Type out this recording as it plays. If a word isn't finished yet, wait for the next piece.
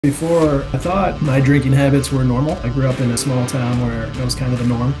Before, I thought my drinking habits were normal. I grew up in a small town where it was kind of the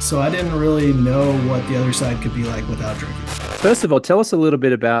norm. So I didn't really know what the other side could be like without drinking. First of all, tell us a little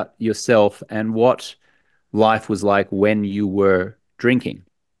bit about yourself and what life was like when you were drinking.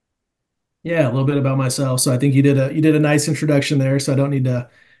 Yeah, a little bit about myself. So I think you did a nice introduction there. So I don't need to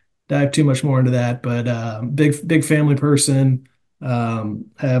dive too much more into that. But big family person.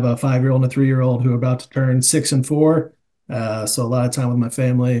 Have a 5-year-old and a 3-year-old who are about to turn 6 and 4. So a lot of time with my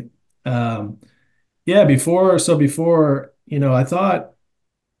family. Um, yeah, before I thought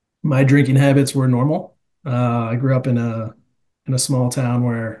my drinking habits were normal. I grew up in a small town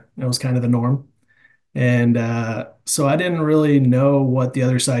where it was kind of the norm, and so I didn't really know what the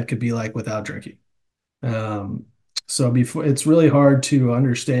other side could be like without drinking. Um, so before, it's really hard to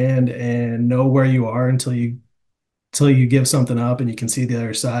understand and know where you are until you give something up and you can see the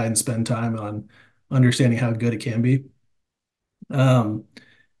other side and spend time on understanding how good it can be. Um,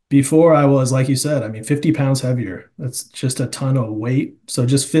 Before I was, like you said, I mean, 50 pounds heavier. That's just a ton of weight. So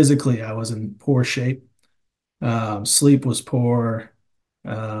just physically, I was in poor shape. Sleep was poor.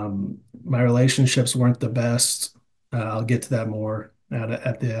 My relationships weren't the best. I'll get to that more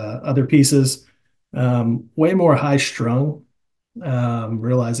at the other pieces. Way more high strung.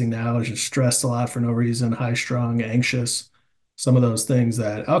 Realizing now I was just stressed a lot for no reason, high strung, anxious. Some of those things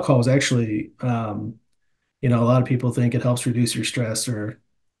that alcohol is actually, a lot of people think it helps reduce your stress or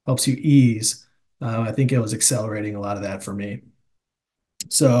helps you ease. I think it was accelerating a lot of that for me.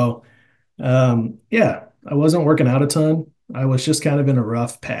 So, yeah, I wasn't working out a ton. I was just kind of in a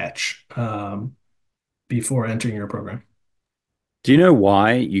rough patch before entering your program. Do you know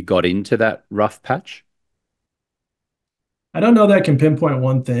why you got into that rough patch? I don't know that I can pinpoint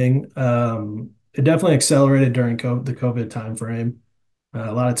one thing. It definitely accelerated during the COVID time frame.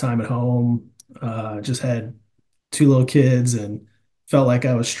 A lot of time at home. Just had two little kids and felt like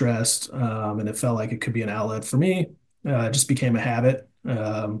I was stressed. And it felt like it could be an outlet for me. It just became a habit.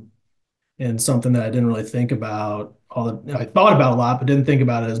 And something that I didn't really think about I thought about a lot, but didn't think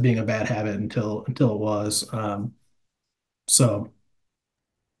about it as being a bad habit until it was. So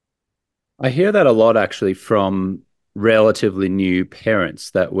I hear that a lot actually from relatively new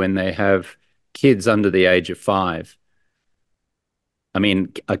parents that when they have kids under the age of five, I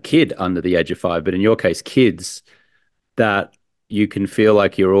mean, a kid under the age of five, but in your case, kids, that you can feel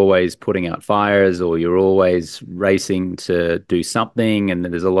like you're always putting out fires or you're always racing to do something. And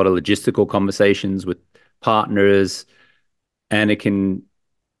there's a lot of logistical conversations with partners, and it can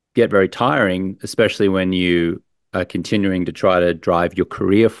get very tiring, especially when you are continuing to try to drive your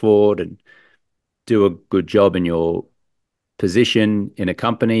career forward and do a good job in your position in a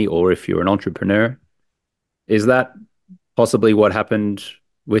company or if you're an entrepreneur. Is that possibly what happened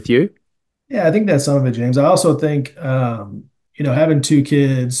with you? yeah, I think that's some of it, James. I also think having two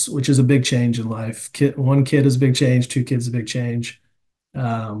kids, which is a big change in life. One kid is a big change, two kids is a big change.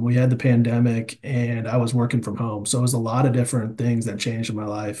 We had the pandemic and I was working from home. So it was a lot of different things that changed in my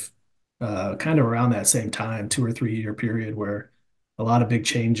life, kind of around that same time, 2 or 3 year period where a lot of big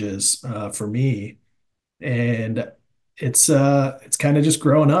changes for me. And it's kind of just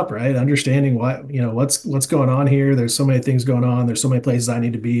growing up, right? Understanding what's going on here. There's so many things going on. There's so many places I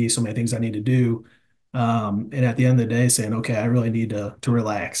need to be, so many things I need to do. And at the end of the day, saying, okay, I really need to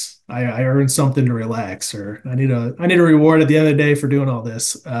relax. I earned something to relax, or I need a reward at the end of the day for doing all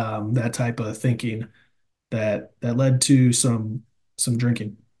this. That type of thinking that led to some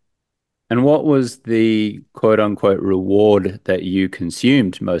drinking. And what was the quote unquote reward that you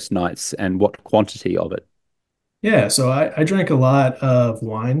consumed most nights and what quantity of it? Yeah, so I drank a lot of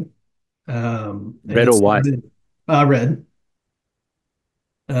wine, and Red it or white? started red.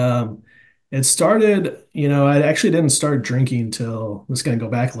 Um, it started, I actually didn't start drinking until, I'm just going to go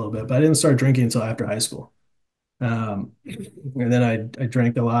back a little bit, but I didn't start drinking until after high school. And then I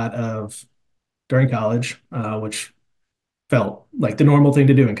drank a lot of during college, which felt like the normal thing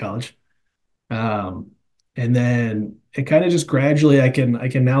to do in college. Um, and then it kind of just gradually, I can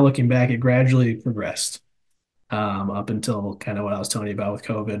now looking back, it gradually progressed up until kind of what I was telling you about with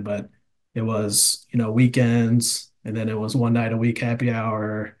COVID. But it was, weekends, and then it was one night a week happy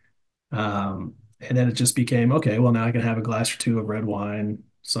hour. And then it just became, okay, well, now I can have a glass or two of red wine,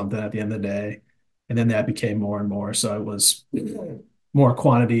 something at the end of the day. And then that became more and more. So it was more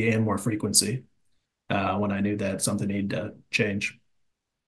quantity and more frequency when I knew that something needed to change.